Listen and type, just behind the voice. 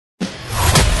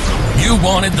You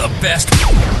wanted the best.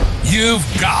 You've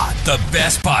got the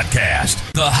best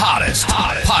podcast. The hottest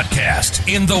podcast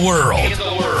in the world.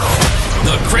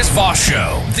 The Chris Voss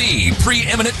Show, the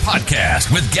preeminent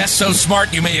podcast with guests so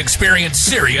smart you may experience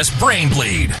serious brain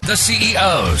bleed. The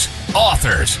CEOs,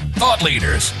 authors, thought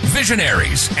leaders,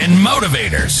 visionaries, and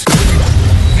motivators.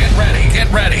 Get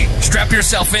ready. Strap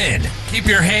yourself in. Keep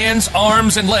your hands,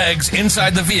 arms, and legs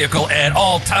inside the vehicle at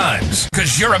all times,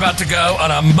 because you're about to go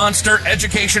on a monster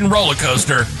education roller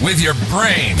coaster with your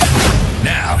brain.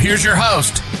 Now, here's your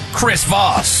host, Chris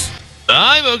Voss.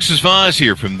 Hi, folks. It's Voss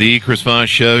here from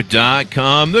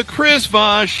thechrisvossshow.com,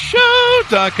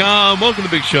 thechrisvossshow.com. Welcome to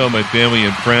the big show, my family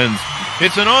and friends.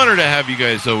 It's an honor to have you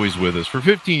guys always with us. For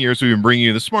 15 years, we've been bringing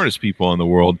you the smartest people in the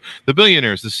world, the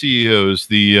billionaires, the CEOs,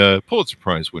 the Pulitzer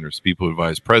Prize winners, the people who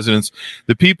advise presidents,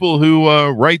 the people who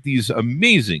write these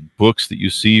amazing books that you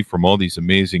see from all these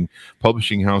amazing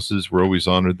publishing houses. We're always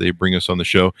honored they bring us on the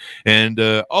show. And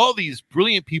all these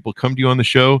brilliant people come to you on the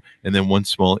show, and then one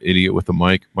small idiot with a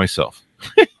mic, myself.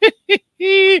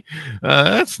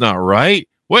 That's not right.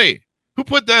 Wait, who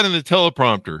put that in the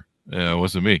teleprompter? It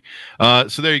wasn't me.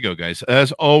 So there you go, guys.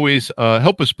 As always,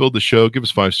 help us build the show. Give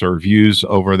us 5-star reviews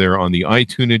over there on the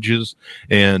iTunes,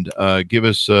 and give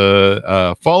us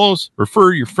follows.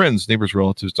 Refer your friends, neighbors,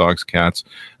 relatives, dogs, cats.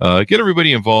 Get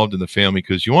everybody involved in the family,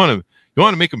 because you want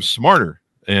to make them smarter.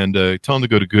 And tell them to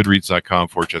go to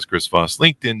goodreads.com/Chris Voss,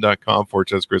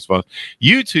 LinkedIn.com/Chris Voss,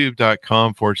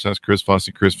 YouTube.com/Chris Voss,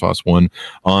 and Chris Voss1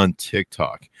 on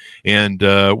TikTok. And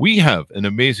we have an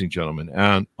amazing gentleman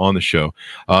on the show.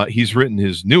 He's written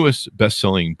his newest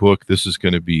best-selling book. This is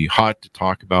going to be hot to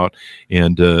talk about,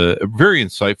 and a very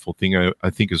insightful thing,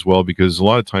 I think, as well, because a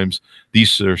lot of times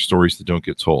these are stories that don't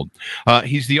get told.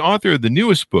 He's the author of the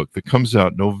newest book that comes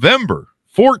out November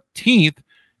 14th,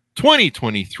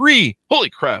 2023. Holy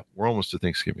crap, we're almost to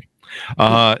Thanksgiving.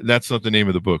 That's not the name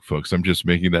of the book, folks. I'm just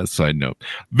making that side note.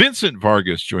 Vincent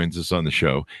Vargas joins us on the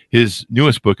show. His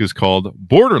newest book is called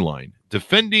Borderline: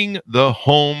 Defending the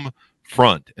Home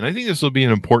Front. And I think this will be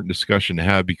an important discussion to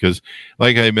have, because,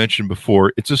 like I mentioned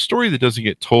before, it's a story that doesn't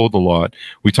get told a lot.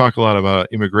 We talk a lot about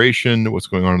immigration, what's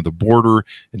going on at the border,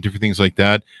 and different things like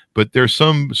that. But there's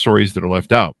some stories that are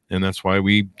left out, and that's why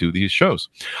we do these shows.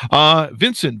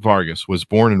 Vincent Vargas was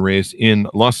born and raised in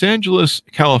Los Angeles,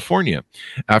 California.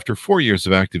 After 4 years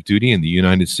of active duty in the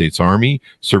United States Army,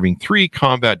 serving 3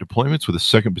 combat deployments with the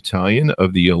 2nd Battalion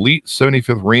of the elite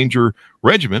 75th Ranger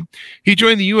Regiment, he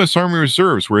joined the U.S. Army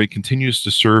Reserves, where he continues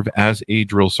to serve as a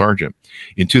drill sergeant.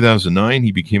 In 2009,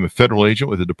 he became a federal agent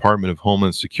with the Department of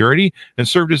Homeland Security and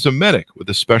served as a medic with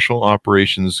the Special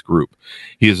Operations Group.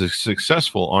 He is a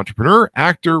successful entrepreneur,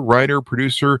 actor, writer,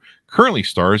 producer, currently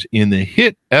stars in the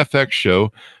hit FX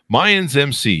show Mayans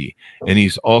MC, and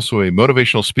he's also a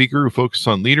motivational speaker who focuses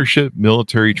on leadership,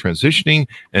 military transitioning,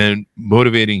 and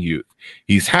motivating youth.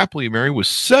 He's happily married with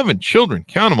 7 children,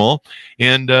 count them all,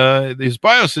 and his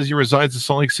bio says he resides in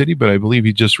Salt Lake City, but I believe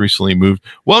he just recently moved.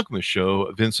 Welcome to the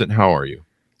show, Vincent. How are you?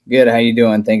 Good. How you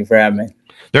doing? Thank you for having me.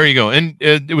 There you go. And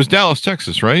it was Dallas,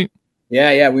 Texas, right?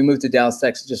 Yeah. We moved to Dallas,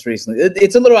 Texas just recently.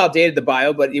 It's a little outdated, the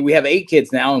bio, but we have 8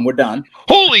 kids now, and we're done.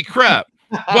 Holy crap.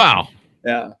 Wow.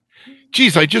 Yeah.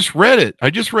 Geez, I just read it. I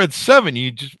just read 7.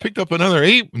 You just picked up another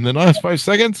 8 in the last 5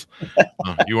 seconds.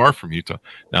 Oh, you are from Utah.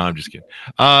 No, I'm just kidding.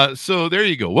 So there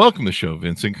you go. Welcome to the show,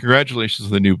 Vincent. Congratulations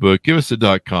on the new book. Give us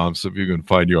the .com so people can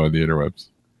find you on the interwebs.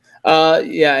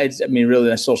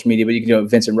 Really on social media, but you can do it at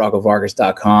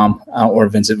VincentRoccoVargas.com or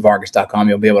VincentVargas.com.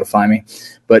 You'll be able to find me.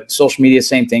 But social media,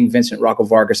 same thing. Vincent Rocco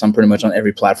Vargas. I'm pretty much on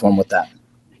every platform with that.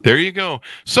 There you go.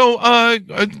 So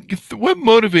what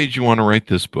motivated you want to write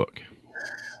this book?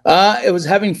 It was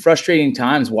having frustrating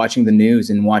times watching the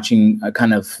news and watching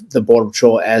kind of the Border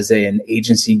Patrol as an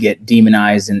agency get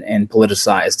demonized and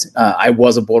politicized. I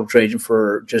was a Border Patrol agent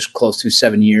for just close to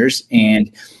 7 years,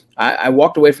 and I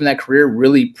walked away from that career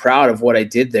really proud of what I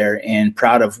did there and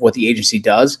proud of what the agency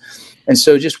does. And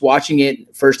so just watching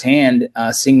it firsthand,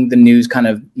 seeing the news kind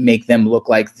of make them look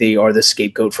like they are the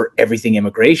scapegoat for everything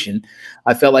immigration,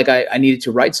 I felt like I needed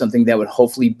to write something that would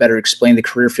hopefully better explain the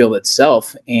career field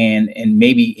itself and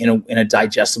maybe in a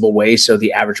digestible way so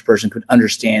the average person could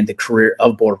understand the career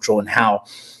of Border Patrol and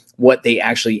what they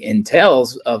actually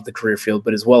entails of the career field,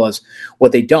 but as well as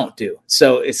what they don't do.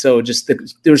 So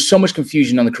there's so much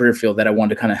confusion on the career field that I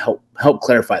wanted to kind of help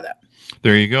clarify that.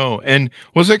 There you go. And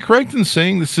was I correct in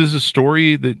saying this is a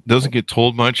story that doesn't get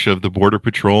told much of the Border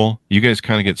Patrol? You guys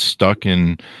kind of get stuck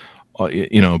in,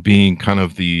 being kind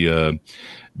of the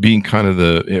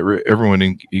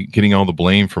everyone getting all the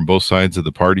blame from both sides of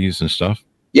the parties and stuff.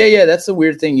 Yeah, that's the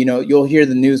weird thing. You'll hear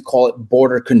the news call it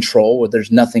border control, where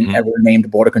there's nothing ever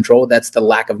named border control. That's the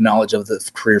lack of knowledge of the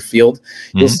career field.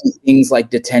 You'll see things like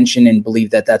detention and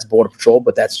believe that that's border patrol,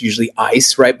 but that's usually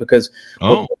ICE, right? Because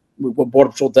what Border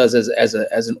Patrol does as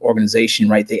an organization,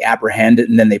 right? They apprehend it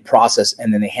and then they process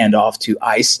and then they hand off to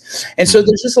ICE. And so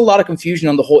there's just a lot of confusion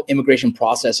on the whole immigration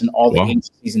process and all the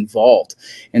agencies involved.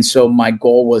 And so my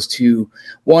goal was to,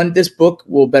 one, this book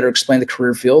will better explain the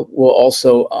career field, will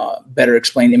also better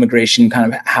explain immigration,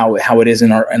 kind of how it is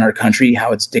in our country,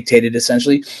 how it's dictated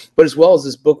essentially. But as well as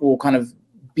this book will kind of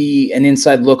be an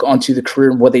inside look onto the career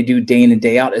and what they do day in and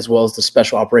day out, as well as the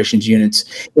special operations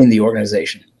units in the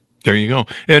organization. There you go.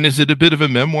 And is it a bit of a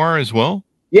memoir as well?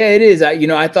 Yeah, it is.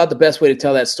 I thought the best way to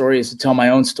tell that story is to tell my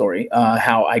own story,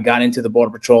 how I got into the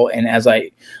Border Patrol. And as I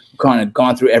kind of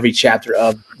gone through every chapter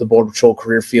of the Border Patrol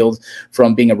career field,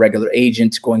 from being a regular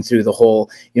agent, going through the whole,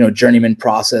 journeyman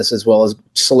process, as well as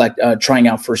trying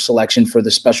out for selection for the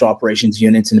special operations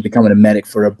units and becoming a medic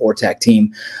for a BORTAC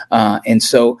team. And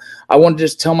so I wanted to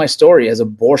just tell my story as a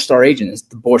BORSTAR agent. It's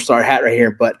the BORSTAR hat right here,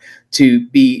 but to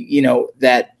be,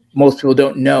 that most people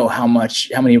don't know how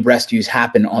many rescues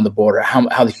happen on the border, how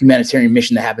the humanitarian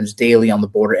mission that happens daily on the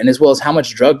border, and as well as how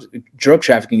much drug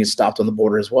trafficking is stopped on the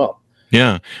border as well.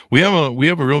 Yeah, we have a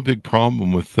real big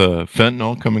problem with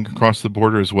fentanyl coming across the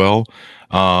border as well.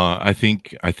 I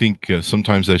think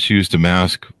sometimes that's used to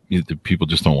mask that people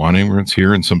just don't want immigrants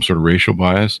here and some sort of racial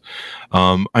bias.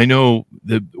 I know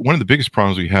that one of the biggest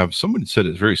problems we have, someone said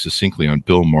it very succinctly on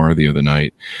Bill Maher the other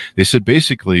night. They said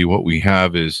basically what we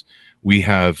have is we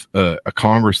have a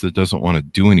Congress that doesn't want to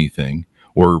do anything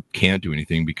or can't do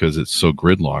anything because it's so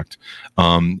gridlocked.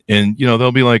 And,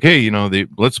 they'll be like, hey,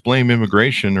 let's blame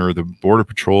immigration or the Border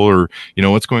Patrol or,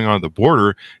 what's going on at the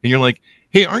border. And you're like,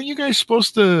 hey, aren't you guys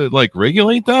supposed to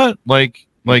regulate that? Like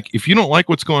if you don't like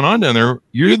what's going on down there,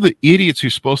 you're the idiots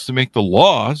who's supposed to make the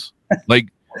laws,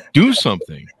 do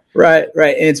something. Right.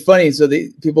 And it's funny. So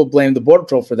people blame the Border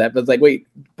Patrol for that, but it's like, wait,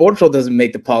 Border Patrol doesn't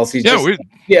make the policies.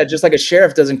 Just like a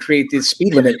sheriff doesn't create the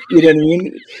speed limit. You know what I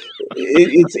mean?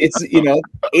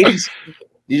 It's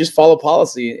you just follow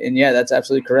policy, and yeah, that's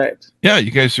absolutely correct. Yeah,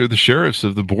 you guys are the sheriffs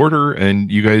of the border,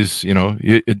 and you guys,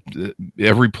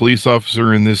 every police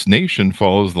officer in this nation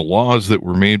follows the laws that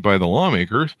were made by the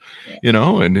lawmakers.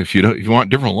 And if you want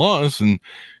different laws, and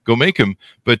go make them.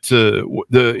 But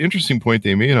the interesting point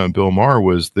they made on Bill Maher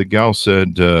was the gal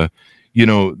said,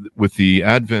 with the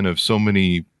advent of so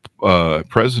many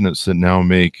presidents that now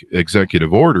make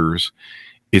executive orders,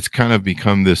 it's kind of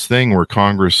become this thing where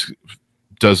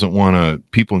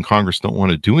people in Congress don't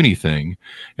want to do anything.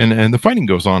 And the fighting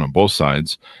goes on both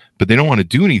sides, but they don't want to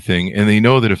do anything. And they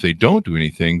know that if they don't do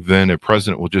anything, then a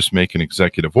president will just make an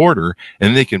executive order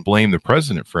and they can blame the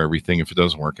president for everything if it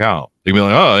doesn't work out. They'll be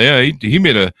like, oh yeah, he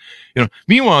made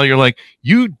meanwhile, you're like,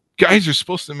 you guys are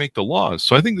supposed to make the laws.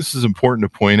 So I think this is important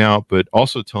to point out, but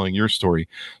also telling your story.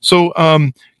 So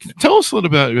tell us a little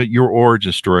bit about your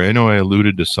origin story. I know I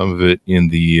alluded to some of it in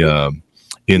the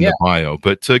bio,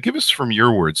 but give us from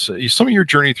your words, some of your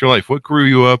journey through life. What grew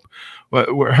you up?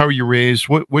 How were you raised?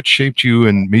 What shaped you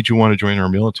and made you want to join our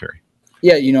military?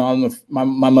 Yeah, my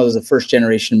mother's a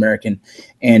first-generation American,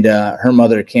 and her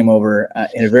mother came over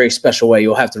in a very special way.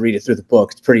 You'll have to read it through the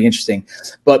book. It's pretty interesting.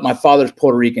 But my father's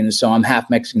Puerto Rican, so I'm half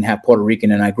Mexican, half Puerto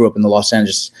Rican, and I grew up in the Los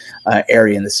Angeles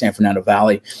area in the San Fernando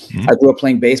Valley. Mm-hmm. I grew up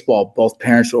playing baseball. Both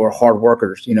parents were hard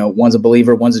workers. One's a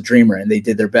believer, one's a dreamer, and they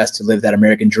did their best to live that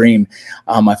American dream.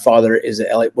 My father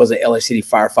was a LA City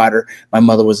firefighter. My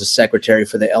mother was a secretary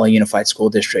for the LA Unified School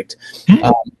District.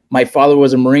 Mm-hmm. My father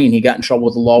was a Marine. He got in trouble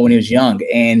with the law when he was young,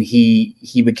 and he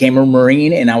became a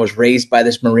Marine, and I was raised by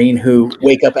this Marine who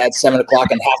wake up at 7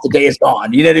 o'clock and half the day is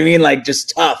gone. You know what I mean?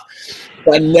 Just tough.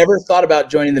 But I never thought about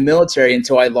joining the military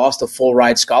until I lost a full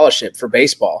ride scholarship for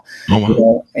baseball. Oh,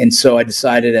 wow. And so I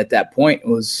decided at that point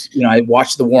I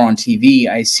watched the war on TV.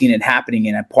 I seen it happening,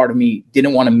 and a part of me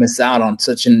didn't want to miss out on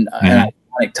such an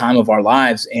iconic time of our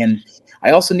lives. And I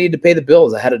also needed to pay the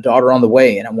bills. I had a daughter on the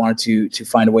way, and I wanted to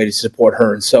find a way to support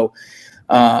her. And so,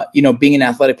 being an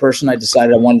athletic person, I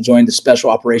decided I wanted to join the Special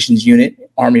Operations Unit,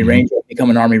 Army Ranger, become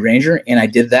an Army Ranger, and I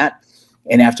did that.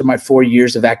 And after my 4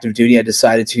 years of active duty, I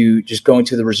decided to just go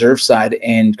into the reserve side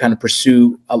and kind of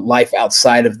pursue a life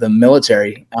outside of the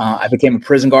military. I became a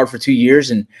prison guard for 2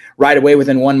 years, and right away,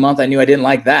 within 1 month, I knew I didn't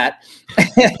like that.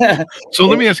 So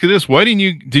let me ask you this: why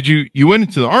didn't you went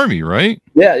into the Army, right?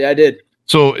 Yeah, I did.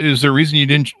 So is there a reason you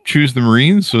didn't choose the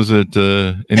Marines? Was it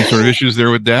any sort of issues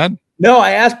there with Dad? No,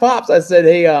 I asked Pops. I said,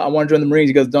 "Hey, I want to join the Marines."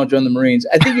 He goes, "Don't join the Marines."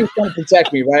 I think he was trying to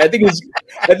protect me, right? I think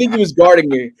he was guarding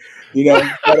me,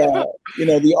 But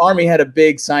the Army had a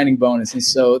big signing bonus, and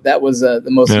so that was the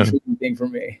most intriguing thing for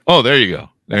me. Oh, there you go.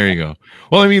 There you go.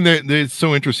 Well, I mean, it's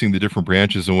so interesting, the different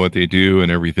branches and what they do and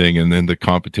everything, and then the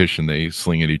competition they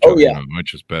sling at each other,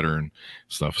 which is better and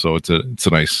stuff. So it's a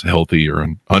nice healthy or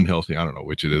unhealthy. I don't know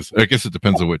which it is. I guess it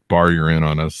depends on what bar you're in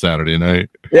on a Saturday night.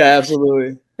 Yeah,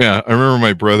 absolutely. Yeah, I remember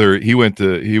my brother. He went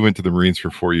to the Marines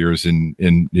for 4 years, or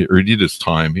he did his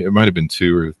time. It might have been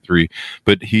 2 or 3,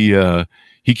 but he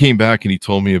came back and he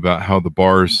told me about how the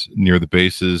bars near the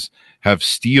bases have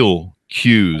steel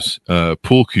cues,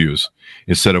 pool cues,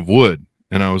 instead of wood.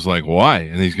 And I was like, why?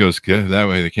 And he goes, that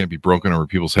way they can't be broken over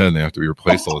people's head and they have to be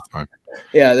replaced all the time.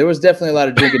 Yeah, there was definitely a lot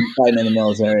of drinking and fighting in the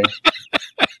military.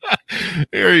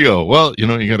 There you go. Well, you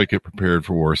got to get prepared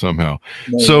for war somehow.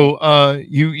 So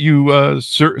you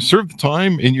served the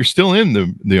time, and you're still in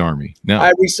the Army now.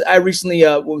 I recently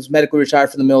was medically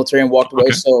retired from the military and walked away.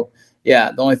 Okay. So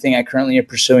yeah, the only thing I currently am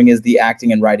pursuing is the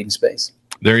acting and writing space.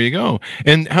 There you go.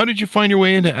 And how did you find your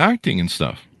way into acting and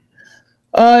stuff?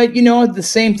 The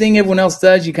same thing everyone else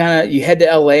does. You head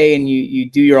to LA and you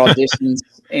do your auditions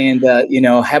and,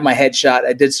 have my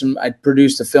headshot. I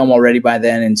produced a film already by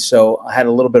then. And so I had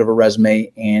a little bit of a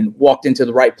resume and walked into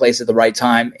the right place at the right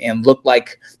time and looked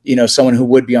like, someone who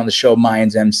would be on the show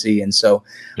Mayans MC. And so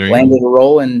landed a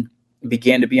role and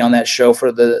began to be on that show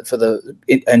for the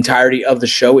entirety of the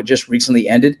show. It just recently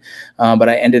ended, but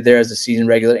I ended there as a season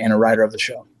regular and a writer of the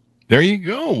show. There you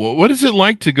go. Well, what is it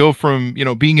like to go from,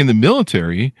 being in the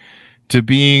military to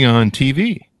being on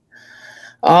TV?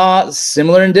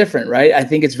 Similar and different, right? I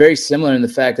think it's very similar in the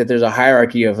fact that there's a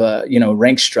hierarchy of,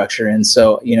 rank structure. And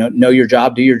so, know your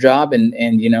job, do your job, and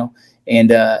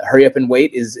hurry up and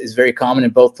wait is very common in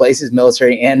both places,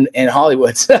 military and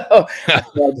Hollywood. So I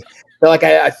feel like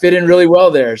I fit in really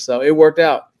well there. So it worked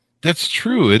out. That's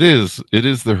true. It is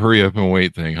the hurry up and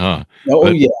wait thing, huh? Oh,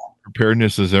 yeah.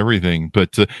 Preparedness is everything.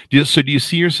 But do you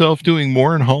see yourself doing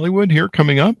more in Hollywood here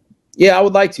coming up? Yeah, I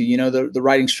would like to. The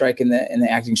writing strike and the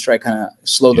acting strike kind of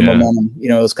slowed the momentum.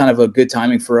 It was kind of a good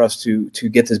timing for us to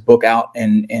get this book out,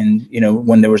 and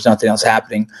when there was nothing else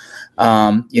happening.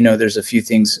 There's a few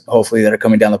things hopefully that are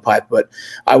coming down the pipe, but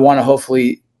I want to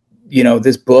hopefully,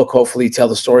 this book hopefully tell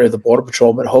the story of the Border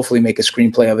Patrol, but hopefully make a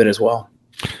screenplay of it as well.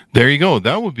 There you go.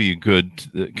 That would be good,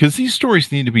 because these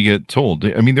stories need to be told.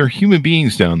 I mean, they're human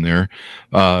beings down there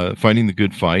fighting the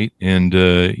good fight, and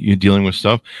you're dealing with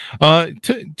stuff.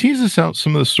 Tease us out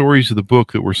some of the stories of the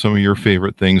book that were some of your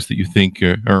favorite things that you think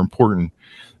are important.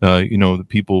 The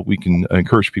people, we can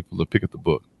encourage people to pick up the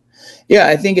book. Yeah,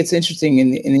 I think it's interesting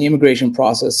in the immigration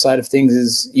process side of things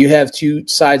is you have two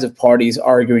sides of parties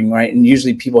arguing, right? And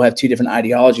usually people have two different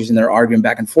ideologies and they're arguing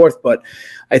back and forth. But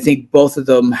I think both of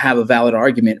them have a valid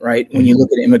argument, right? When you look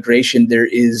at immigration, there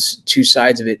is two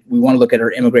sides of it. We want to look at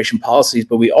our immigration policies,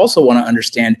 but we also want to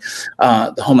understand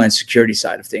the Homeland Security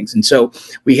side of things. And so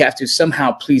we have to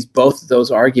somehow please both of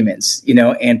those arguments,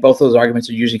 and both of those arguments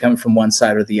are usually coming from one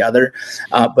side or the other.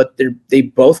 But they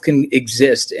both can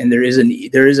exist, and there is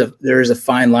a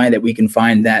fine line that we can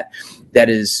find that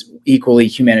is equally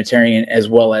humanitarian as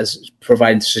well as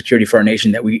providing security for our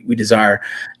nation that we desire.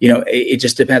 It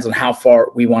just depends on how far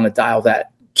we want to dial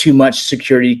that. Too much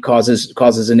security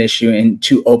causes an issue, and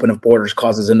too open of borders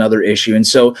causes another issue. And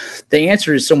so the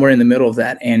answer is somewhere in the middle of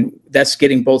that, and that's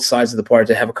getting both sides of the party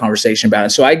to have a conversation about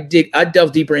it. So I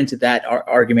delve deeper into that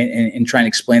argument and try and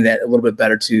explain that a little bit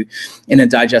better in a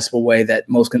digestible way that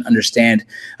most can understand.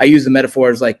 I use the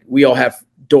metaphors like we all have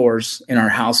doors in our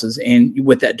houses, and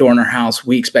with that door in our house,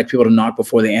 we expect people to knock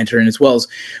before they enter, and as well as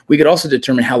we could also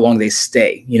determine how long they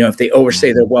stay. If they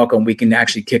overstay their welcome, we can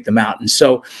actually kick them out. And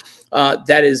so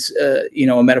that is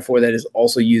a metaphor that is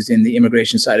also used in the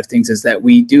immigration side of things, is that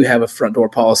we do have a front door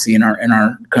policy in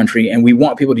our country, and we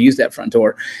want people to use that front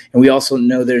door. And we also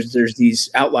know there's these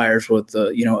outliers with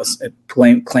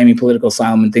claiming political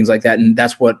asylum and things like that, and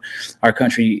that's what our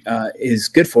country is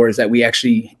good for, is that we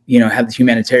actually have the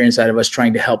humanitarian side of us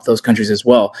trying to help those countries as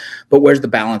well. But where's the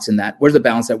balance in that? Where's the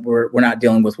balance that we're not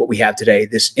dealing with what we have today,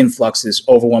 this influx, this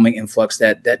overwhelming influx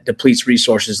that depletes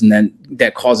resources, and then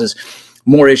that causes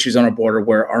more issues on our border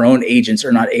where our own agents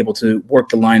are not able to work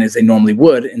the line as they normally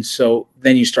would. And so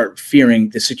then you start fearing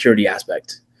the security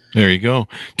aspect. There you go.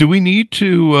 Do we need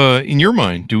to, in your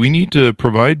mind, do we need to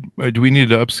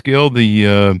upscale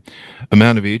the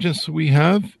amount of agents we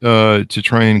have to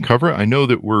try and cover it? I know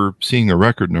that we're seeing a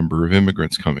record number of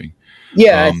immigrants coming.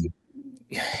 Yeah.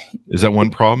 Is that one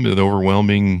problem, the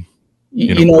overwhelming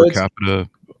per capita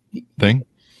thing?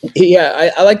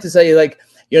 Yeah, I like to say,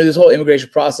 this whole immigration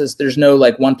process, there's no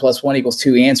like 1 + 1 =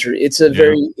 2 answer. It's a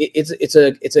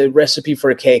it's a recipe for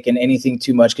a cake, and anything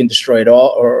too much can destroy it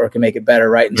all or can make it better,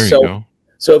 right? And There you go.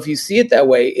 so if you see it that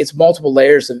way, it's multiple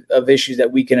layers of issues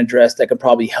that we can address that could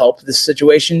probably help this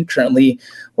situation. Currently,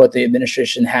 what the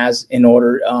administration has in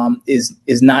order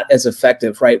is not as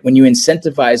effective, right? When you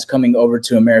incentivize coming over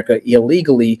to America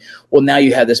illegally, well, now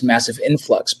you have this massive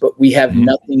influx, but we have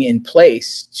nothing in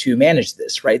place to manage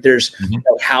this, right? There's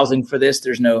no housing for this.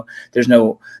 There's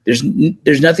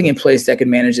nothing in place that can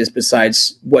manage this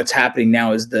besides what's happening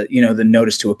now is the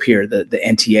notice to appear, the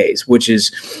NTAs, which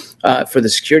is for the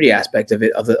security aspect of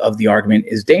it, of the argument,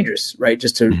 is dangerous, right?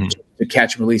 Just to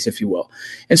catch and release, if you will.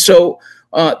 And so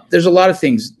there's a lot of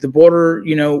things. The border,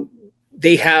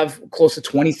 they have close to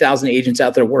 20,000 agents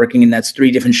out there working, and that's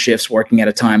 3 different shifts working at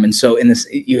a time. And so in this,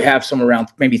 you have some around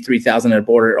maybe 3,000 at a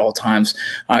border at all times,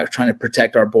 trying to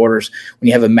protect our borders. When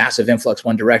you have a massive influx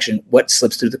one direction, what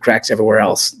slips through the cracks everywhere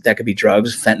else? That could be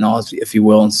drugs, fentanyl, if you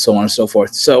will, and so on and so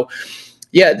forth. So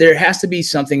yeah, there has to be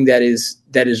something that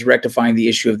is rectifying the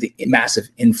issue of the massive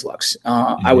influx.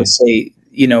 I would say,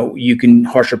 you can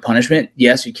harsher punishment.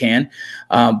 Yes, you can.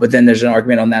 But then there's an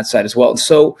argument on that side as well.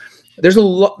 So there's a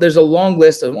long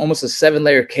list of almost a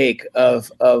 7-layer cake of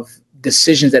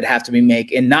decisions that have to be made,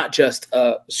 and not just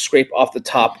scrape off the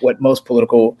top what most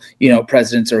political,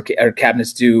 presidents or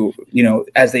cabinets do,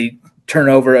 as they turn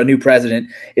over a new president.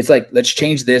 It's like, let's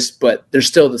change this, but there's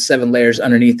still the 7 layers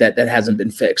underneath that hasn't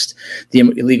been fixed. The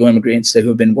illegal immigrants who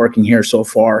have been working here so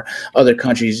far, other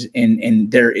countries in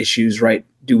their issues, right?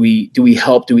 Do we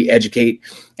help? Do we educate?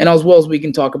 And as well as we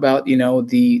can talk about,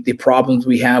 the problems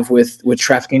we have with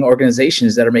trafficking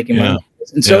organizations that are making money.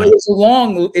 And so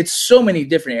it's so many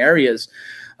different areas.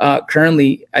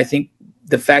 Currently, I think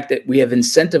the fact that we have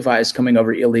incentivized coming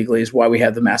over illegally is why we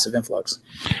have the massive influx.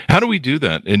 How do we do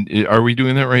that? And are we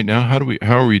doing that right now? How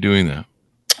are we doing that?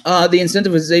 The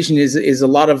incentivization is there's a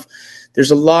lot of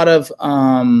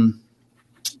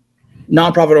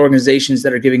nonprofit organizations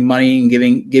that are giving money and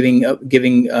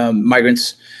giving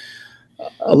migrants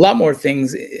a lot more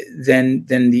things than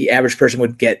the average person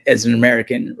would get as an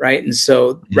American, right? And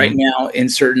so right now in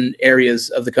certain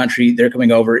areas of the country, they're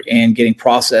coming over and getting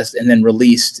processed and then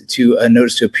released to a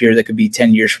notice to appear that could be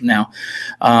 10 years from now,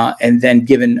 and then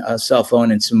given a cell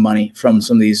phone and some money from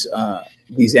some of these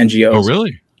NGOs. Oh,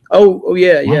 really? Oh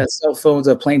yeah, wow. Yeah. Cell phones,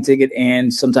 a plane ticket,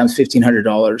 and sometimes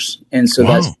 $1,500. And so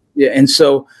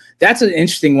that's an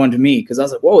interesting one to me, because I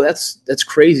was like, whoa, that's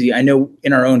crazy. I know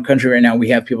in our own country right now, we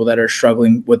have people that are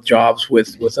struggling with jobs,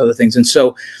 with other things. And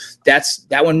so that's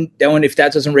that one, if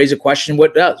that doesn't raise a question,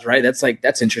 what does, right?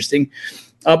 That's interesting.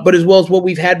 But as well as what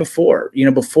we've had before,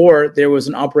 before there was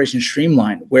an Operation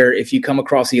Streamline, where if you come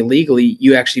across illegally,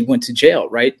 you actually went to jail,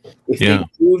 right? If they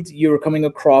proved you were coming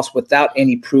across without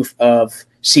any proof of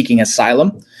seeking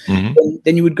asylum,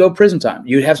 then you would go prison time.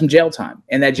 You would have some jail time,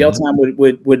 and that jail time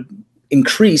would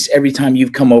increase every time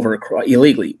you've come over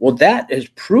illegally. Well, that is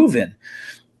proven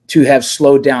to have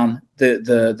slowed down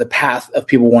the path of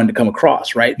people wanting to come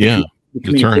across, right? Yeah,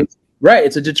 deterrent. Right,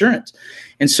 it's a deterrent.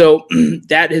 And so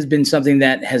that has been something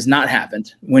that has not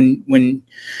happened. When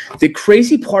the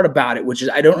crazy part about it, which is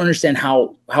I don't understand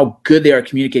how good they are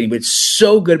communicating, but it's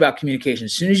so good about communication.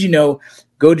 As soon as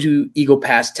go to Eagle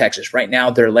Pass, Texas. Right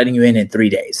now, they're letting you in 3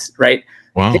 days, right?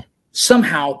 Wow.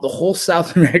 Somehow the whole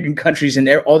South American countries and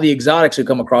all the exotics who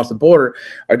come across the border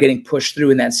are getting pushed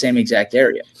through in that same exact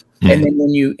area. And then when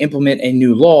you implement a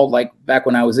new law, like back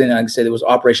when I was in, like I said, it was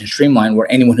Operation Streamline,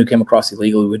 where anyone who came across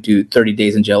illegally would do 30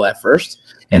 days in jail at first.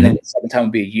 And then the second time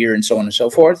would be a year, and so on and so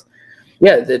forth.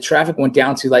 Yeah, the traffic went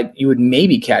down to like you would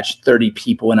maybe catch 30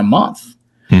 people in a month.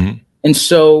 And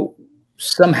so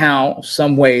somehow,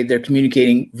 some way, they're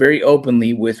communicating very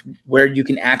openly with where you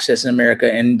can access in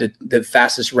America and the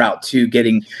fastest route to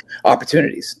getting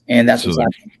opportunities. And that's what's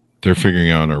happening. They're figuring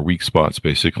out our weak spots,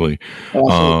 basically,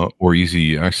 or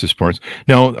easy access parts.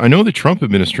 Now, I know the Trump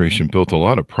administration built a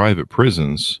lot of private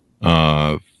prisons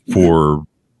for,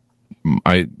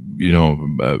 I don't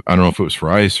know if it was for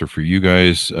ICE or for you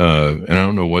guys, and I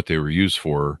don't know what they were used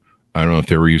for. I don't know if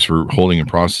they were used for holding and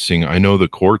processing. I know the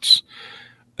courts,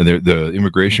 the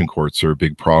immigration courts are a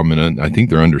big problem, and I think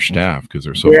they're understaffed because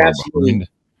they're so far behind.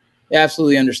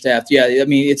 Absolutely understaffed. Yeah, I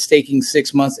mean, it's taking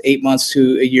 6 months, 8 months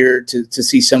to a year to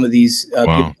see some of these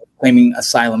people claiming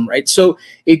asylum, right? So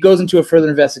it goes into a further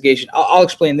investigation. I'll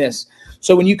explain this.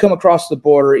 So when you come across the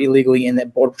border illegally and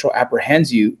that Border Patrol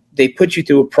apprehends you, they put you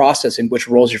through a process in which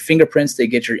rolls your fingerprints, they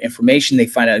get your information, they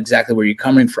find out exactly where you're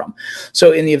coming from.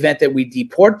 So in the event that we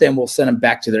deport them, we'll send them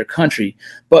back to their country.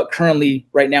 But currently,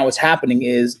 right now, what's happening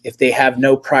is if they have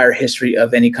no prior history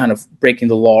of any kind of breaking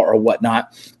the law or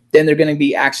whatnot, then they're going to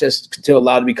be access to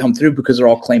allowed to be come through because they're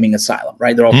all claiming asylum,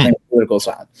 right? They're all claiming political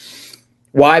asylum.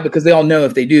 Why? Because they all know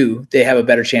if they do, they have a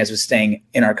better chance of staying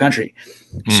in our country.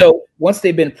 So once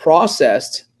they've been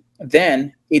processed,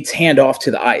 then it's handoff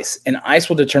to the ICE, and ICE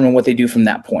will determine what they do from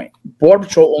that point. Border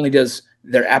Patrol only does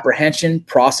their apprehension,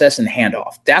 process, and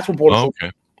handoff. That's what Border Patrol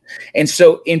does. And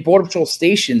so in Border Patrol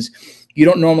stations, you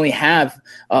don't normally have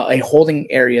a holding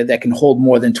area that can hold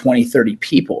more than 20, 30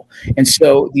 people. And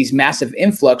so these massive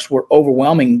influx were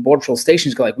overwhelming Border Patrol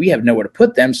stations. Like, we have nowhere to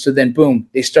put them. So then, boom,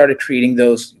 they started creating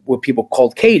those, what people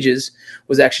called cages,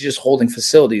 was actually just holding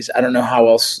facilities. I don't know how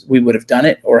else we would have done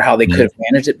it or how they could have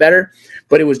managed it better,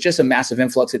 but it was just a massive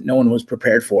influx that no one was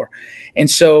prepared for. And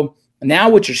so now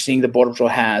what you're seeing the Border Patrol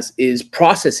has is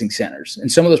processing centers.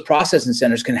 And some of those processing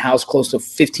centers can house close to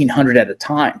 1,500 at a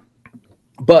time.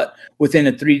 But within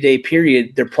a 3-day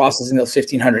period, they're processing those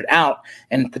 1,500 out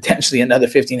and potentially another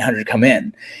 1,500 come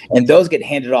in. And those get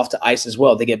handed off to ICE as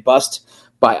well. They get bussed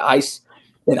by ICE,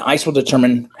 and ICE will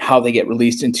determine how they get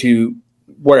released into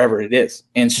wherever it is.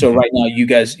 And so right now, you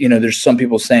guys, there's some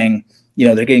people saying,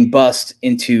 they're getting bussed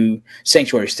into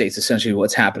sanctuary states, essentially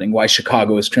what's happening, why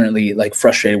Chicago is currently like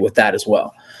frustrated with that as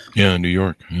well. Yeah, New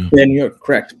York. Yeah, New York,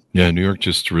 correct. Yeah, New York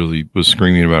just really was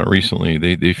screaming about it recently.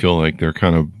 They feel like they're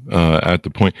kind of at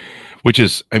the point, which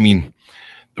is, the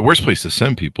worst place to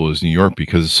send people is New York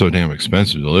because it's so damn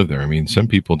expensive to live there. Send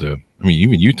people to,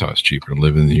 even Utah's cheaper to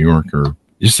live in New York or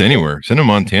just anywhere. Send them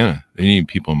to Montana. They need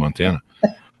people in Montana.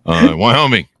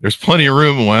 Wyoming. There's plenty of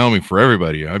room in Wyoming for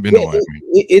everybody. I've been to Wyoming.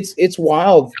 It's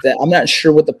wild that I'm not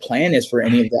sure what the plan is for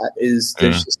any of that. There's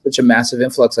just such a massive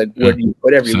influx. Like, where do you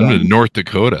put everyone? Send them to North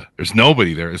Dakota. There's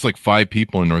nobody there. It's like 5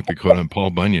 people in North Dakota and Paul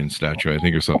Bunyan's statue, I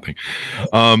think, or something.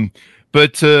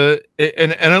 But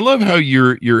I love how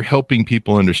you're helping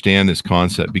people understand this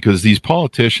concept, because these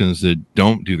politicians that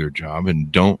don't do their job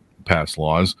and don't pass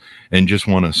laws and just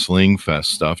want to sling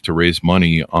fest stuff to raise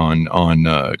money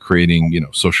on creating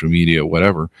social media,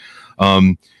 whatever.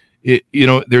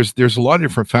 There's a lot of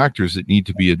different factors that need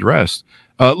to be addressed.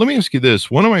 Let me ask you this: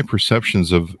 one of my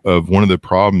perceptions of one of the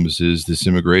problems is this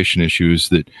immigration issue is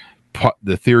that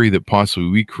the theory that possibly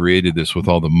we created this with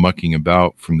all the mucking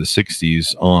about from the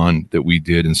 60s on that we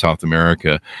did in South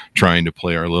America, trying to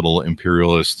play our little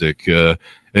imperialistic,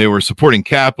 they were supporting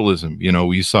capitalism.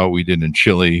 We saw what we did in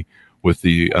Chile with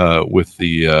the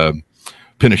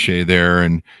Pinochet there,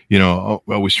 and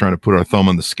always trying to put our thumb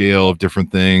on the scale of different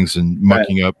things and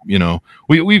mucking up.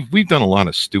 We've done a lot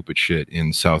of stupid shit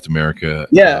in South America.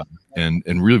 And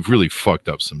really fucked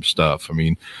up some stuff.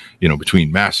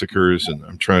 Between massacres and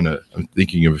I'm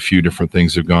thinking of a few different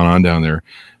things that have gone on down there.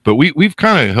 But we've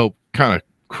kind of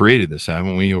created this,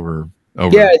 haven't we? Over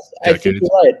yeah, I think you're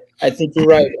right. I think you're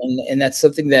right, and that's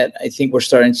something that I think we're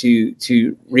starting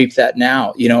to reap that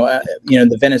now.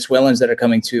 The Venezuelans that are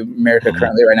coming to America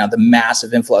currently right now, the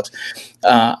massive influx.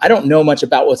 I don't know much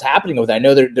about what's happening with that. I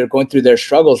know they're going through their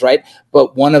struggles, right?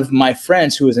 But one of my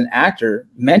friends who is an actor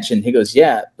mentioned, he goes,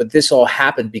 "Yeah, but this all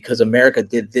happened because America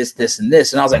did this, this, and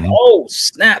this." And I was like, "Oh,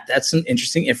 snap! That's some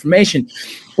interesting information,"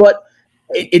 but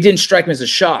it didn't strike me as a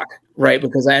shock, right?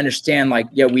 Because I understand,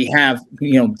 we have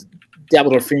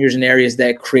dabbled our fingers in areas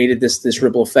that created this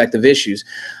ripple effect of issues.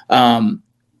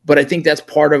 But I think that's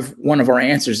part of one of our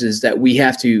answers, is that we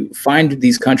have to find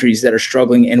these countries that are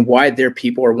struggling and why their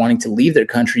people are wanting to leave their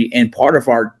country. And part of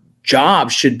our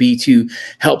job should be to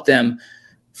help them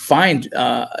find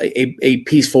a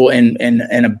peaceful and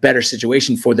a better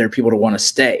situation for their people to want to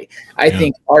stay. I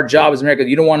think our job as America,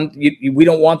 we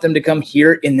don't want them to come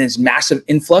here in this massive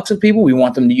influx of people. We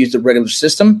want them to use the regular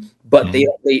system, but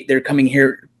they're coming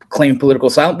here claim political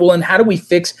asylum. Well, and how do we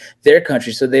fix their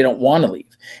country so they don't want to leave?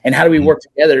 And how do we work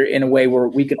together in a way where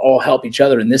we can all help each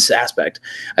other in this aspect?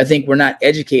 I think we're not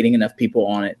educating enough people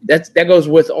on it. That goes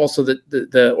with also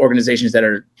the organizations that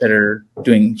are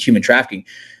doing human trafficking.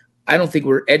 I don't think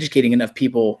we're educating enough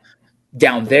people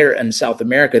down there in South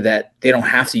America that they don't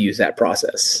have to use that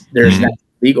process. There's that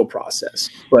legal process,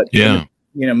 but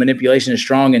manipulation is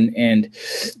strong,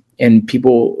 and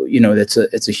people,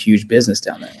 it's a huge business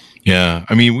down there.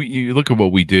 Yeah, you look at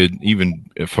what we did even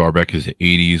as far back as the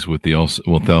 80s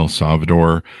with El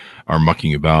Salvador, our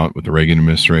mucking about with the Reagan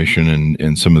administration,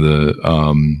 and some of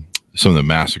the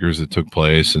massacres that took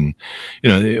place, and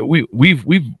we've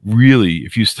really,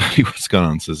 if you study what's gone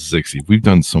on since the 60s, we've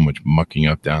done so much mucking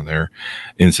up down there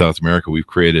in South America. We've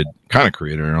created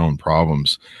our own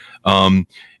problems. Now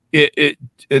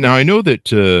I know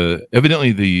that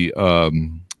evidently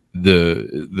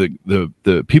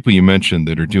the people you mentioned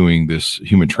that are doing this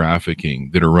human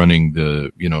trafficking, that are running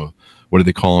the, what do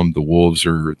they call them? The wolves,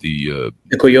 or the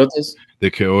coyotes?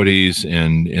 The coyotes,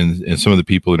 and some of the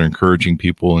people that are encouraging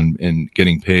people and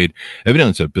getting paid.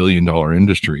 Evidently, it's $1 billion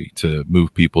industry to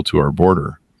move people to our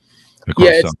border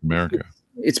across South America.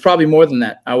 It's probably more than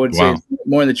that. I would say it's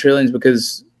more in the trillions,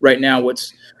 because right now I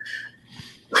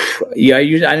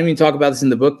didn't even talk about this in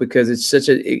the book because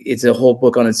it's a whole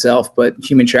book on itself, but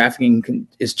human trafficking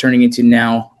is turning into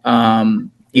now,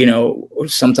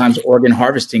 sometimes organ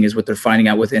harvesting is what they're finding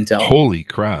out with intel. Holy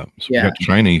crap. So we got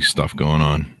Chinese stuff going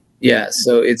on. Yeah.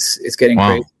 So it's getting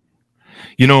crazy.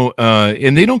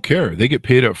 And they don't care. They get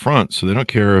paid up front, so they don't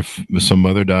care if some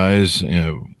mother dies,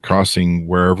 crossing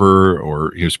wherever,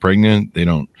 or he was pregnant. They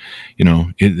don't, they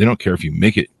don't care if you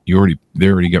make it. They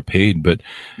already got paid. But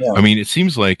I mean, it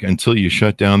seems like until you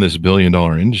shut down this $1 billion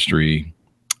industry,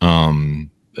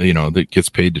 that gets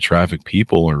paid to traffic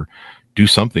people or do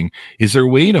something, is there a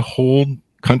way to hold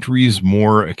countries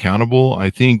more accountable? I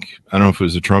don't know if it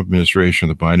was the Trump administration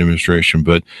or the Biden administration,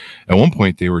 but at one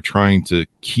point they were trying to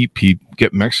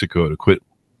get Mexico to quit,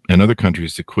 and other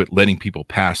countries to quit letting people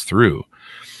pass through.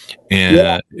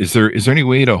 And is there any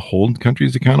way to hold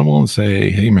countries accountable and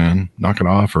say, hey man, knock it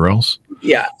off or else?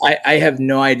 Yeah, I have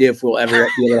no idea if we'll ever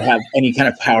be able to have any kind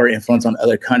of power influence on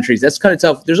other countries. That's kind of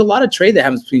tough. There's a lot of trade that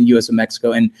happens between U.S. and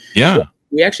Mexico, and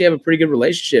we actually have a pretty good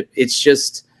relationship.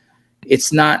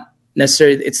 It's not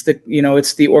necessarily, it's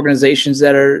the organizations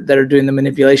that are doing the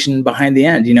manipulation behind the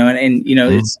end,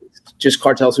 it's just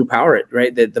cartels who power it,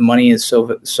 right? That the money is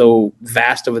so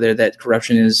vast over there that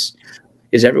corruption is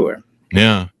everywhere.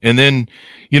 Yeah. And then,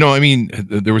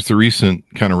 there was the recent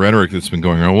kind of rhetoric that's been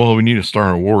going on. Well, we need to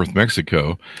start a war with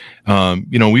Mexico.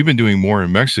 We've been doing more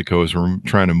in Mexico as we're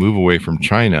trying to move away from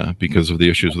China because of the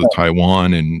issues with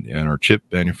Taiwan and our chip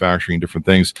manufacturing, different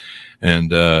things.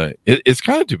 And it's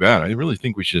kind of too bad. I really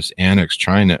think we should just annex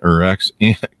China,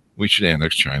 we should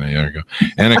annex China. There we go.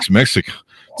 Annex Mexico.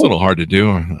 It's a little hard to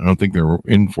do. I don't think they're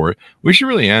in for it. We should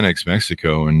really annex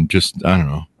Mexico and just, I don't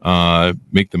know,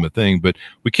 make them a thing. But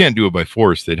we can't do it by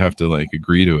force. They'd have to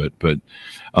agree to it. But,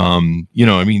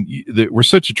 we're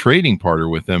such a trading partner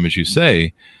with them, as you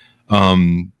say.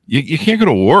 You can't go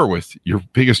to war with your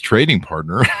biggest trading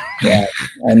partner. Yeah,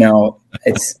 I know.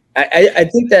 I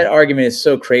think that argument is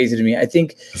so crazy to me. I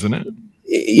think, isn't it?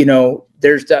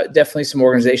 There's definitely some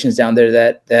organizations down there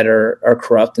that are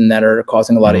corrupt and that are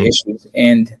causing a lot of issues.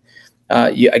 And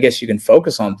I guess you can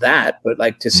focus on that,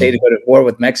 but to say to go to war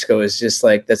with Mexico is just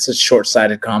that's a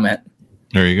short-sighted comment.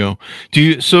 There you go. Do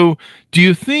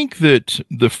you think that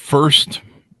the first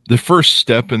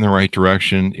step in the right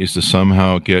direction is to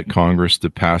somehow get Congress to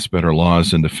pass better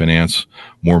laws and to finance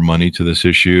more money to this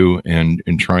issue and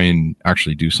try and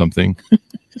actually do something?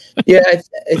 Yeah,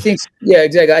 I think. Yeah,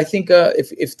 exactly. I think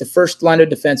if the first line of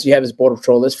defense you have is Border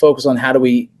Patrol, let's focus on how do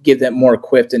we give them more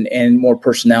equipped and more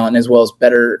personnel, and as well as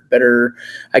better,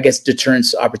 I guess,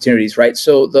 deterrence opportunities. Right.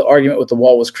 So the argument with the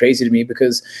wall was crazy to me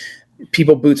because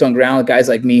people boots on ground, guys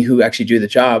like me who actually do the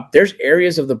job. There's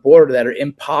areas of the border that are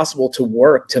impossible to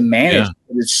work, to manage. Yeah.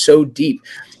 It's so deep.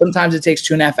 Sometimes it takes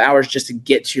 2.5 hours just to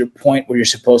get to your point where you're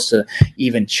supposed to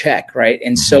even check, right?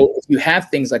 And so if you have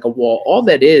things like a wall, all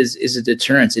that is a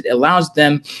deterrence. It allows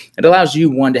you,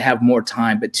 one, to have more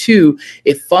time, but two,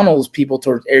 it funnels people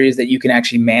towards areas that you can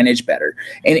actually manage better.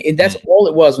 And that's all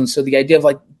it was. And so the idea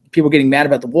of people getting mad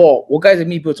about the wall. Well, guys like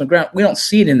me, boots on ground, we don't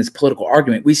see it in this political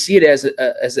argument. We see it as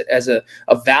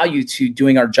a value to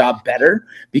doing our job better,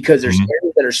 because there's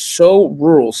areas that are so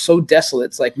rural, so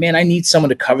desolate. It's man, I need someone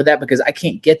to cover that because I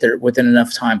can't get there within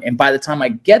enough time. And by the time I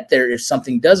get there, if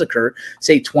something does occur,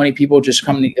 say 20 people just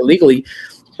coming illegally,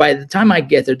 by the time I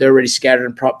get there, they're already scattered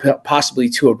and possibly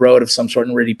to a road of some sort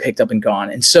and already picked up and gone.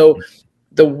 And so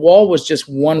the wall was just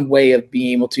one way of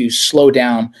being able to slow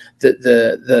down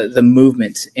the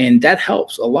movement, and that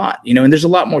helps a lot, and there's a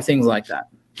lot more things like that.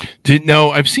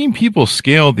 I've seen people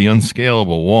scale the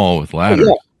unscalable wall with ladders.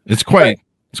 Yeah. It's quite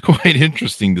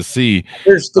interesting to see.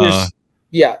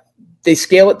 They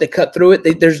scale it, they cut through it,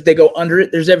 they go under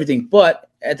it. There's everything, but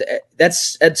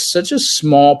that's at such a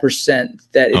small percent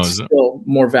that it's still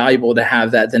more valuable to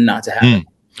have that than not to have it.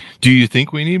 Do you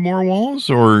think we need more walls,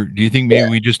 or do you think maybe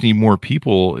we just need more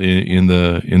people in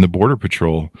the Border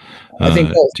Patrol I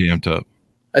think jammed up?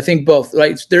 I think both.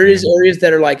 There is areas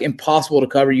that are impossible to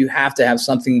cover. You have to have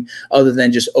something other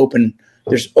than just open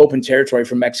there's open territory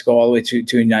from Mexico all the way to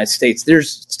the United States.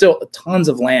 There's still tons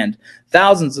of land,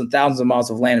 thousands and thousands of miles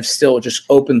of land is still just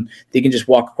open. They can just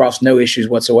walk across, no issues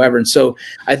whatsoever. And so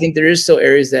I think there is still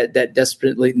areas that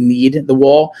desperately need the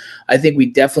wall. I think we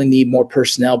definitely need more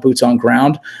personnel, boots on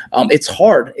ground. It's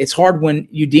hard. It's hard when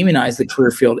you demonize the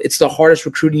career field. It's the hardest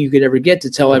recruiting you could ever get, to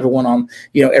tell everyone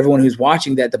everyone who's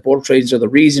watching that the Border Patrol agents are the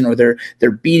reason, or they're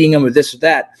beating them, or this or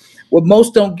that. What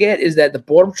most don't get is that the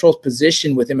Border Patrol's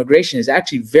position with immigration is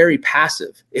actually very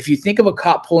passive. If you think of a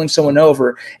cop pulling someone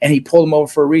over and he pulled them over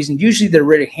for a reason, usually they're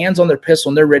ready, hands on their pistol,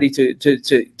 and they're ready to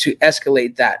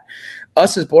escalate that.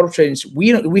 Us as Border Patrol agents,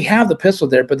 we have the pistol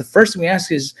there, but the first thing we ask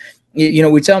is, we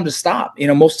tell them to stop.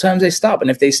 Most times they stop,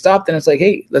 and if they stop, then it's like,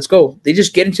 hey, let's go. They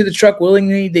just get into the truck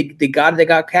willingly. They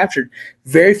got captured.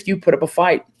 Very few put up a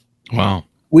fight. Wow.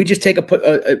 We just take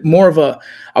a more of a,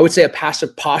 I would say, a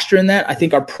passive posture in that. I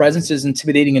think our presence is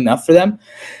intimidating enough for them.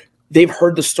 They've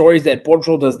heard the stories that Border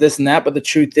Patrol does this and that, but the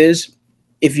truth is,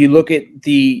 if you look at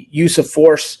the use of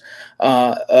force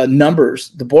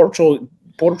numbers, the Border Patrol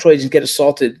agents get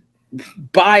assaulted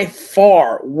by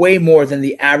far way more than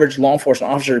the average law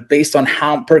enforcement officer, based on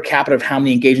how per capita of how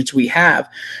many engagements we have.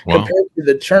 Wow. Compared to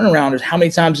the turnaround is how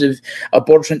many times have a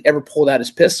Border Patrol ever pulled out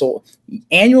his pistol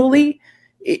annually.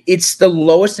 It's the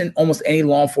lowest in almost any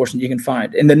law enforcement you can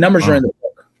find, and the numbers are in the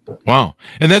book. Wow,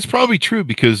 and that's probably true,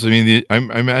 because I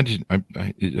imagine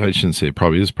I shouldn't say it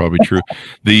probably is probably true.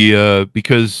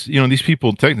 Because these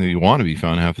people technically want to be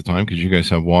found half the time, because you guys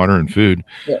have water and food,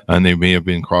 and they may have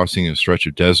been crossing a stretch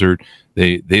of desert.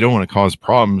 They don't want to cause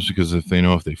problems, because if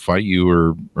they fight you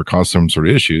or cause some sort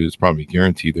of issue, it's probably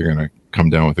guaranteed they're going to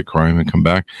come down with a crime and come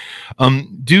back. Are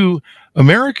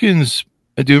Americans,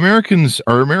 I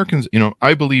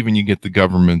believe when you get the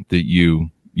government that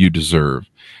you deserve.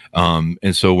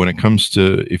 And so when it comes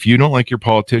to, if you don't like your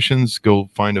politicians, go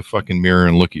find a fucking mirror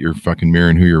and look at your fucking mirror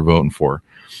and who you're voting for.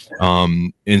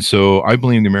 And so I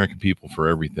blame the American people for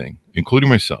everything, including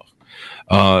myself.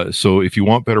 So if you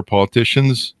want better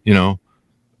politicians,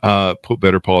 vote for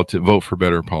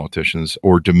better politicians,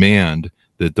 or demand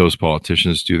that those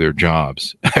politicians do their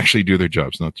jobs, actually do their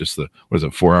jobs, not just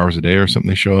 4 hours a day or something.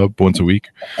 They show up once a week.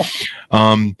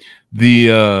 And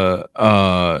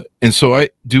so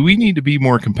do we need to be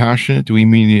more compassionate? Do we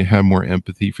need to have more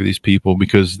empathy for these people,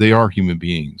 because they are human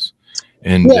beings?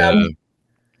 And I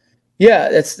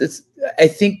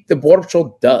think the Border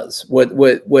Patrol does what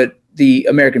the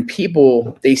American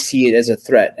people, they see it as a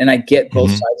threat. And I get both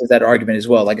sides of that argument as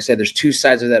well. Like I said, there's two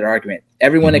sides of that argument.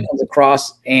 Everyone that comes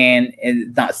across and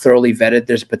not thoroughly vetted,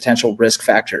 there's a potential risk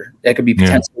factor that could be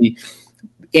potentially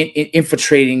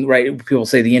infiltrating, right? People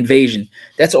say the invasion.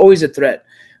 That's always a threat.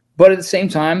 But at the same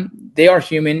time, they are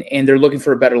human and they're looking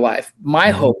for a better life.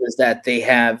 My hope is that they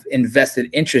have invested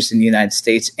interest in the United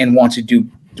States and want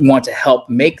to help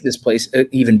make this place an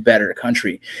even better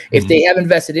country. If they have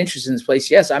invested interest in this place,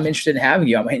 yes, I'm interested in having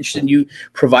you. I'm interested in you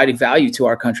providing value to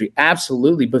our country.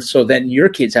 Absolutely. But so then your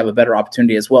kids have a better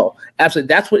opportunity as well. Absolutely.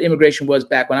 That's what immigration was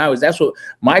back when that's what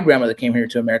my grandmother came here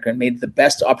to America and made the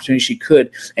best opportunity she could.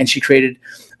 And she created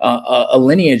a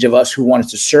lineage of us who wanted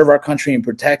to serve our country and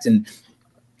protect and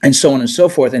so on and so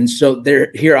forth. And so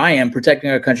here I am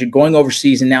protecting our country, going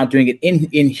overseas, and now doing it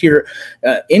in here,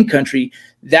 in country.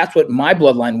 That's what my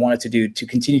bloodline wanted to do, to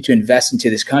continue to invest into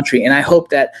this country. And I hope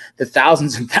that the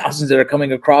thousands and thousands that are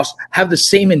coming across have the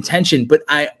same intention, but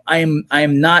I am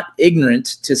not ignorant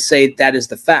to say that is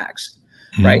the facts,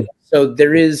 right? So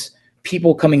there is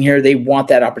people coming here, they want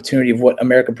that opportunity of what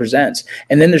America presents.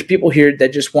 And then there's people here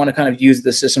that just want to kind of use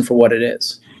the system for what it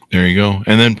is. There you go.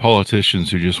 And then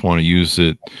politicians who just want to use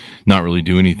it, not really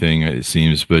do anything, it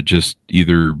seems, but just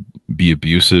either be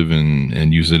abusive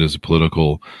and use it as a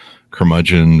political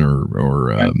curmudgeon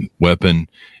or weapon.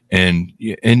 And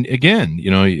again,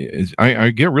 I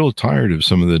get real tired of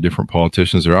some of the different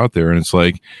politicians that are out there. And it's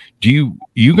like, you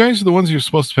guys are the ones who are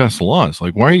supposed to pass the laws.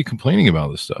 Like, why are you complaining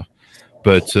about this stuff?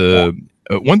 But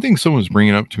one thing someone was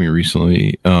bringing up to me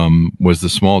recently was the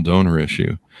small donor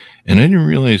issue. And I didn't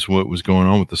realize what was going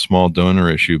on with the small donor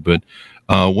issue. But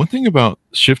one thing about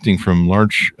shifting from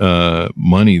large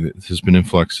money that has been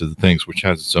influxed to the things, which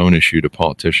has its own issue to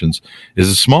politicians, is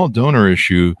a small donor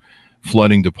issue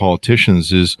flooding to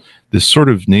politicians is this sort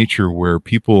of nature where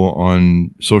people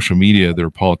on social media that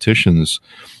are politicians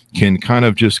can kind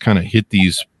of hit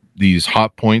these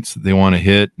hot points that they want to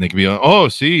hit. And they can be like, oh,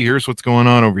 see, here's what's going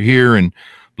on over here and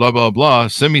blah, blah, blah.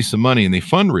 Send me some money. And they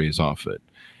fundraise off it.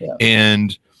 Yeah.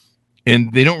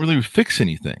 And they don't really fix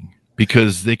anything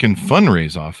because they can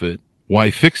fundraise off it why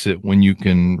fix it when you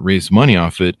can raise money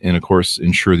off it and, of course,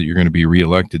 ensure that you're going to be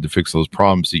reelected to fix those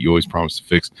problems that you always promise to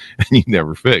fix and you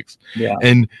never fix? Yeah.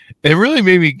 And it really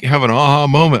made me have an aha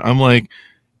moment. I'm like,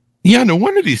 yeah, no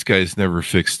wonder these guys never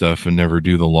fix stuff and never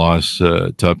do the laws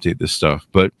to update this stuff.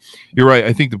 But you're right.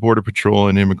 I think the Border Patrol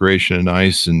and immigration and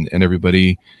ICE and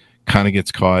everybody kind of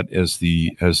gets caught as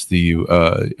the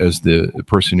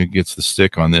person who gets the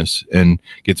stick on this and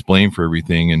gets blamed for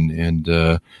everything.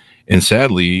 And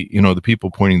sadly, the people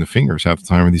pointing the fingers half the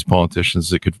time are these politicians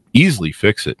that could easily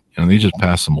fix it. They just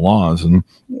pass some laws and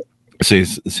say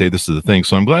this is the thing.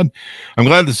 So I'm glad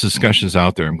this discussion is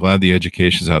out there. I'm glad the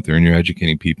education is out there and you're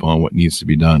educating people on what needs to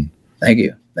be done. Thank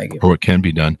you. Or what can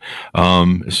be done,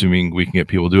 assuming we can get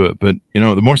people to do it. But,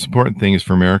 the most important thing is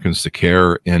for Americans to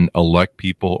care and elect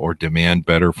people or demand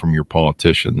better from your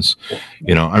politicians.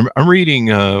 I'm reading,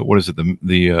 what is it?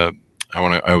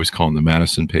 I always call them the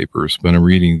Madison papers, but I'm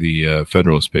reading the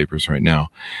Federalist papers right now.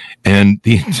 And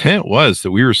the intent was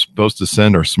that we were supposed to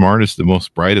send our smartest and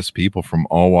most brightest people from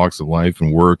all walks of life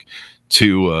and work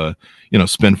to,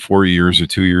 spend 4 years or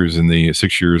 2 years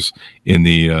 6 years in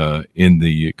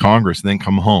the Congress and then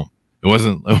come home. It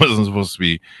wasn't supposed to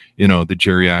be, the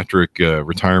geriatric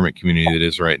retirement community that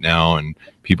is right now. And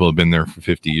people have been there for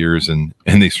 50 years and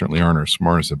they certainly aren't our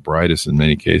smartest and brightest in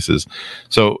many cases.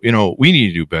 So, we need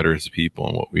to do better as people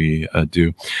in what we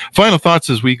do. Final thoughts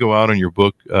as we go out on your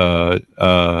book,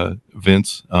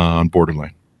 Vince, on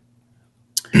Borderline.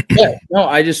 Yeah, no,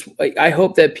 I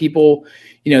hope that people,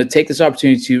 take this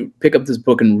opportunity to pick up this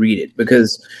book and read it,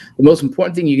 because the most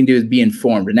important thing you can do is be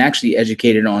informed and actually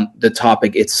educated on the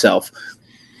topic itself.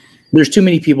 There's too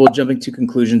many people jumping to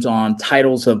conclusions on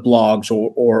titles of blogs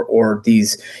or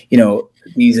these,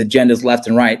 these agendas left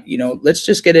and right. Let's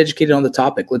just get educated on the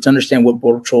topic. Let's understand what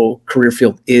Border Patrol career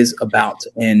field is about.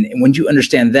 And when you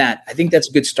understand that, I think that's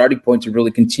a good starting point to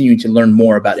really continue to learn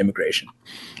more about immigration.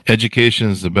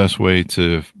 Education is the best way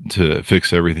to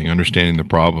fix everything. Understanding the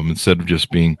problem instead of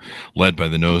just being led by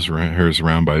the nose hairs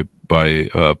around by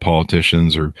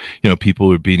politicians or people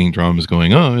who are beating drums,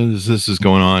 going, "Oh, this is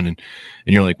going on," and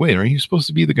you're like, "Wait, are you supposed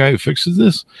to be the guy who fixes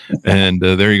this?" And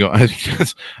there you go. I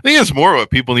think that's more what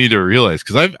people need to realize,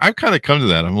 because I've kind of come to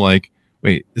that. I'm like,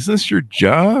 "Wait, isn't this your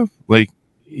job? Like,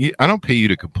 I don't pay you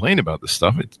to complain about this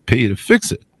stuff. I pay you to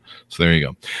fix it." So there you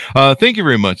go. Thank you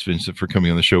very much, Vincent, for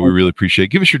coming on the show. We really appreciate it.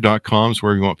 Give us your .coms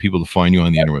where you want people to find you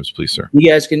on the interwebs, please, sir. You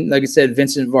guys can, like I said,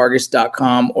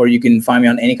 VincentVargas.com, or you can find me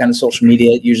on any kind of social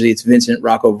media. Usually it's Vincent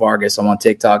Rocco Vargas. I'm on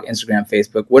TikTok, Instagram,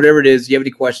 Facebook, whatever it is. If you have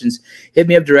any questions, hit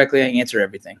me up directly. I answer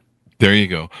everything. There you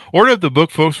go. Order the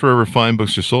book, folks, wherever fine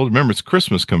books are sold. Remember, it's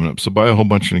Christmas coming up, so buy a whole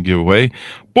bunch and give away.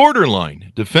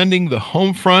 Borderline, Defending the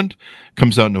Home Front,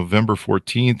 comes out November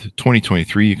 14th,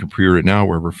 2023. You can pre-order it now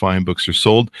wherever fine books are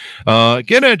sold.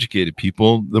 Get educated,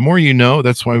 people. The more you know,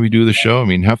 that's why we do the show. I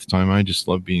mean, half the time I just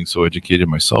love being so educated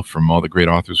myself from all the great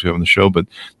authors we have on the show. But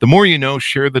the more you know,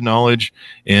 share the knowledge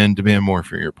and demand more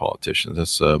from your politicians.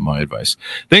 That's my advice.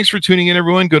 Thanks for tuning in,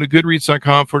 everyone. Go to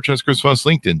goodreads.com/Chris Voss,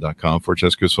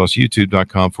 LinkedIn.com/Chris Voss,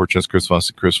 YouTube.com/Chris Voss,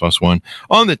 and Chris Voss 1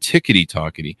 on the Tickety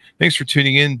Talkety. Thanks for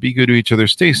tuning in. Be good to each other.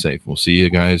 Stay safe. We'll see you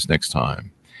guys next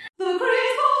time.